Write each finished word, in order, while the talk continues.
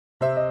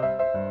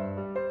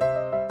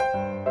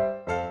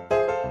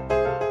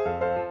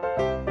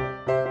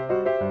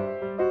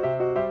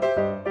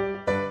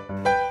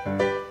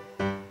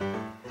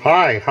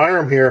Hi,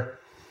 Hiram here.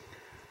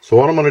 So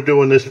what I'm going to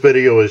do in this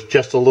video is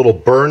just a little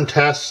burn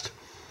test.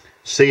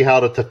 See how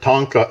the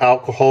TATONKA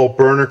Alcohol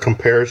Burner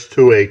compares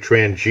to a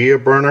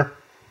Trangia burner.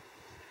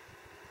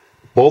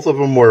 Both of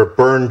them were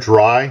burned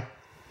dry.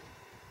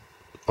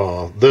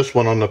 This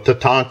one on the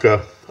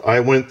TATONKA,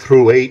 I went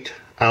through 8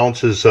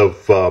 ounces of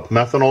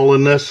methanol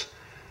in this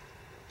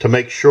to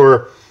make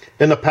sure.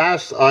 In the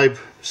past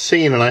I've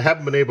seen, and I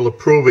haven't been able to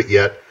prove it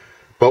yet,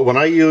 but when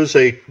I use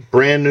a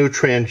brand new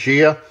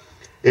Trangia,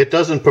 it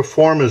doesn't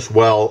perform as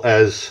well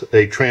as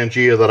a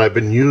Trangia that I've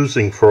been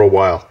using for a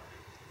while.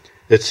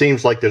 It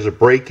seems like there's a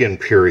break-in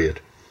period.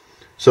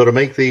 So to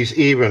make these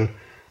even,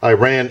 I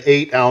ran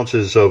 8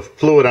 ounces of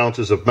fluid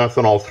ounces of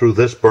methanol through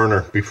this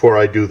burner before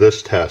I do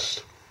this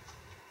test.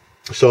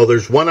 So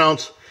there's 1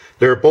 ounce,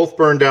 they're both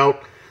burned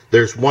out.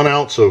 There's 1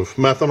 ounce of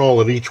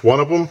methanol in each one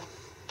of them.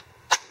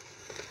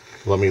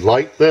 Let me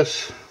light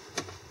this.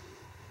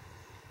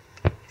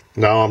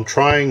 Now I'm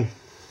trying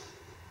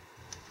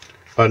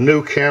a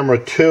new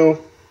camera too,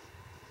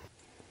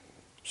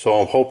 so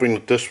I'm hoping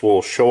that this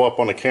will show up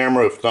on the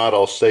camera. If not,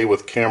 I'll stay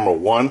with camera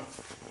 1.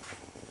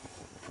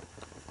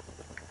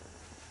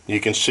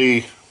 You can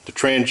see the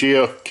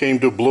Trangia came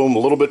to bloom a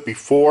little bit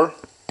before.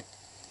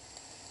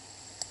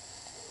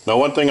 Now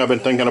one thing I've been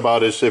thinking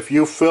about is if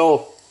you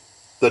fill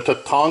the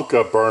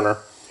TATONKA burner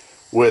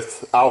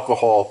with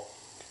alcohol,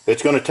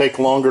 it's going to take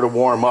longer to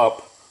warm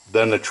up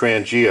than the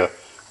Trangia.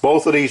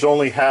 Both of these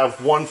only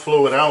have 1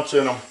 fluid ounce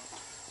in them,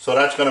 so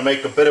that's going to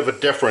make a bit of a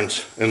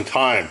difference in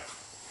time.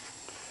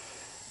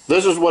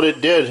 This is what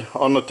it did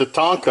on the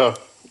TATONKA.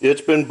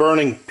 It's been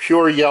burning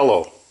pure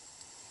yellow.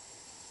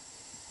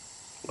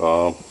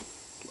 I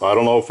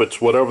don't know if it's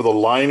whatever the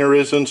liner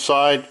is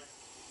inside,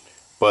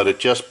 but it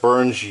just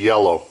burns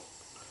yellow.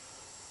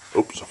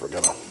 Oops, I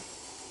forgot.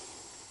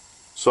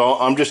 So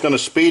I'm just going to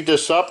speed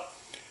this up,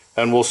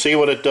 and we'll see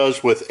what it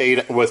does with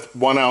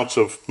 1 ounce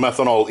of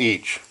methanol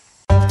each.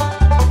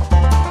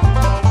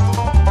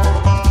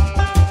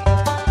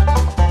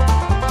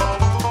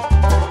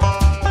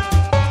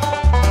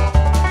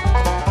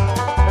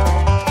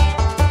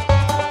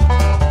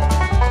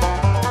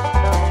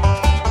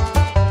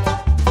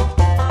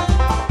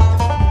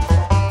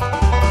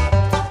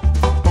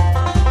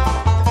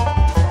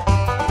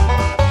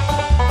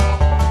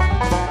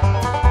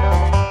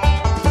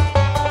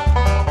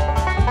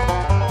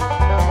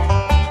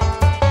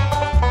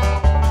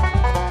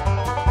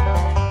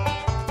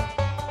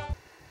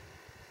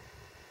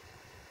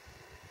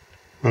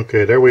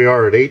 Okay, there we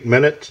are at 8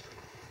 minutes.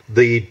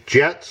 The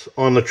jets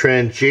on the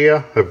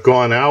Trangia have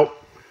gone out.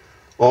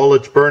 All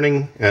it's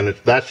burning, and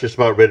that's just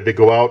about ready to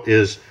go out,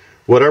 is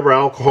whatever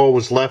alcohol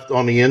was left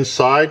on the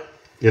inside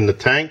in the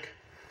tank.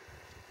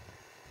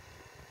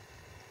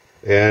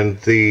 And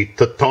the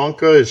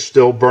TATONKA is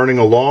still burning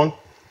along.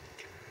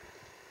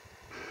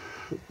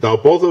 Now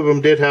both of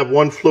them did have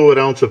 1 fluid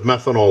ounce of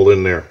methanol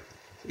in there.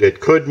 It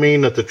could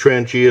mean that the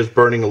Trangia is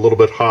burning a little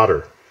bit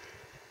hotter.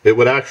 It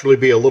would actually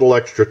be a little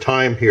extra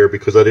time here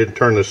because I didn't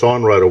turn this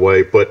on right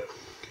away, but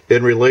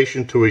in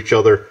relation to each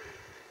other,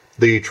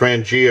 the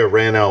Trangia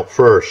ran out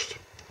first.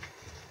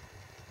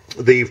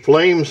 The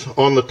flames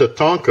on the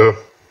TATONKA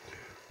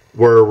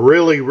were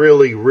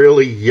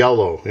really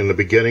yellow in the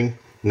beginning.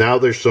 Now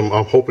there's some,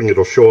 I'm hoping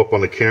it'll show up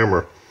on the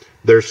camera,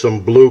 there's some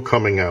blue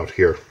coming out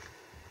here.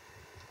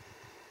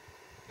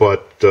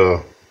 But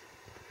I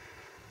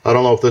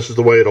don't know if this is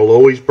the way it'll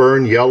always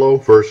burn, yellow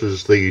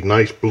versus the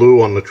nice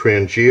blue on the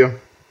Trangia.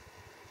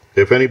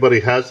 If anybody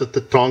has the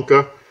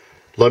TATONKA,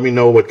 let me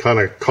know what kind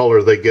of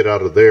color they get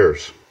out of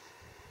theirs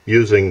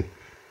using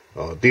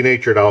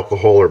denatured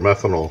alcohol or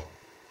methanol.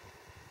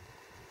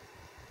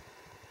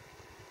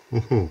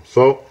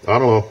 So, I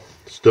don't know,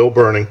 still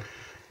burning.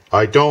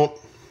 I don't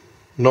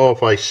know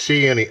if I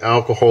see any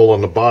alcohol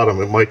on the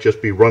bottom. It might just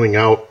be running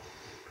out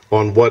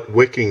on what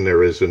wicking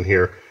there is in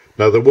here.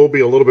 Now there will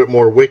be a little bit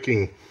more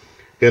wicking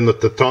in the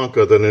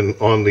TATONKA than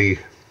on the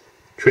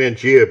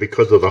Trangia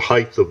because of the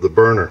height of the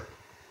burner.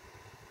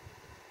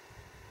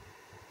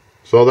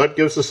 So that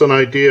gives us an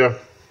idea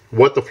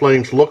what the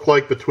flames look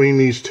like between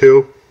these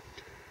two,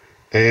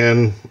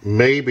 and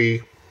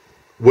maybe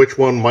which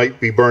one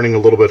might be burning a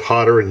little bit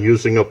hotter and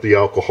using up the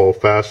alcohol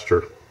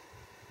faster.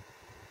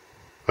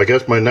 I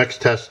guess my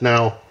next test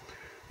now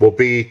will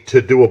be to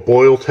do a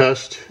boil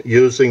test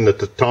using the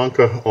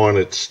TATONKA on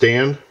its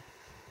stand.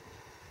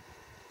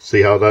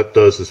 See how that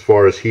does as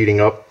far as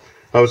heating up.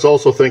 I was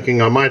also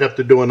thinking I might have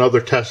to do another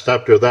test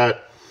after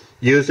that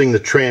using the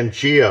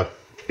Trangia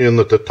in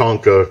the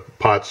TATONKA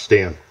pot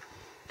stand,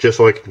 just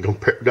so I can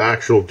compare,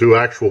 do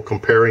actual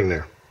comparing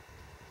there.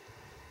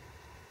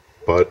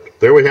 But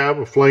there we have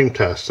a flame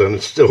test, and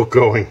it's still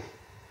going.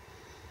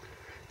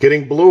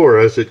 Getting bluer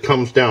as it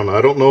comes down.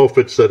 I don't know if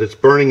it's that it's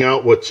burning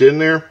out what's in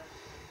there,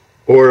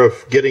 or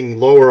if getting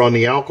lower on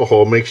the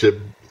alcohol makes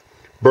it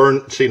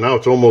burn. See, now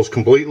it's almost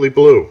completely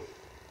blue.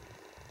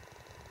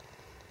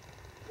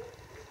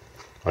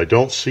 I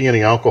don't see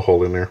any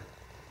alcohol in there.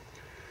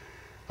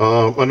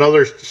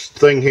 Another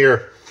thing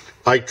here,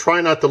 I try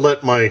not to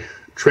let my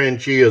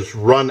Trangias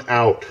run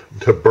out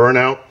to burn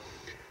out.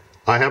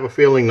 I have a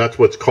feeling that's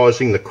what's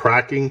causing the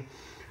cracking.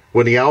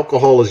 When the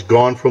alcohol is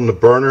gone from the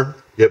burner,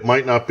 it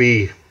might not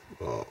be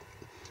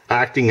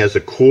acting as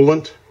a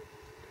coolant,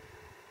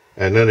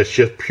 and then it's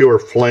just pure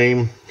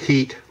flame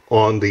heat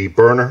on the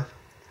burner,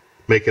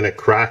 making it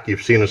crack.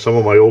 You've seen in some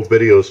of my old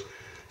videos,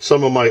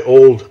 some of my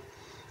old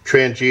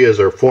Trangias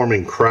are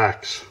forming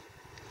cracks.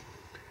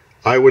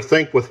 I would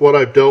think with what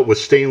I've dealt with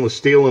stainless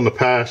steel in the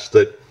past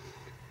that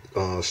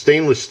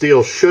stainless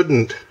steel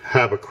shouldn't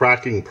have a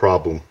cracking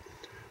problem,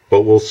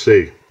 but we'll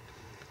see.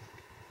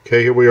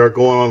 Okay, here we are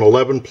going on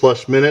 11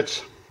 plus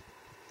minutes,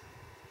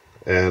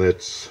 and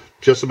it's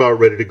just about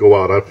ready to go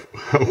out.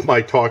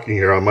 My talking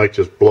here, I might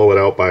just blow it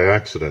out by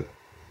accident.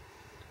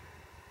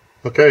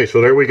 Okay, so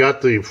there we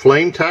got the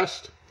flame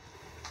test.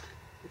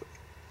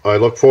 I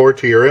look forward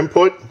to your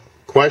input,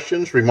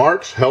 questions,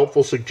 remarks,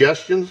 helpful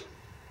suggestions,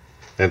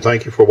 and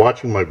thank you for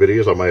watching my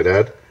videos, I might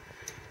add.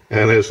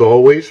 And as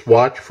always,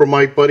 watch for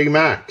my buddy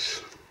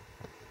Max.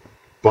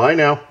 Bye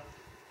now.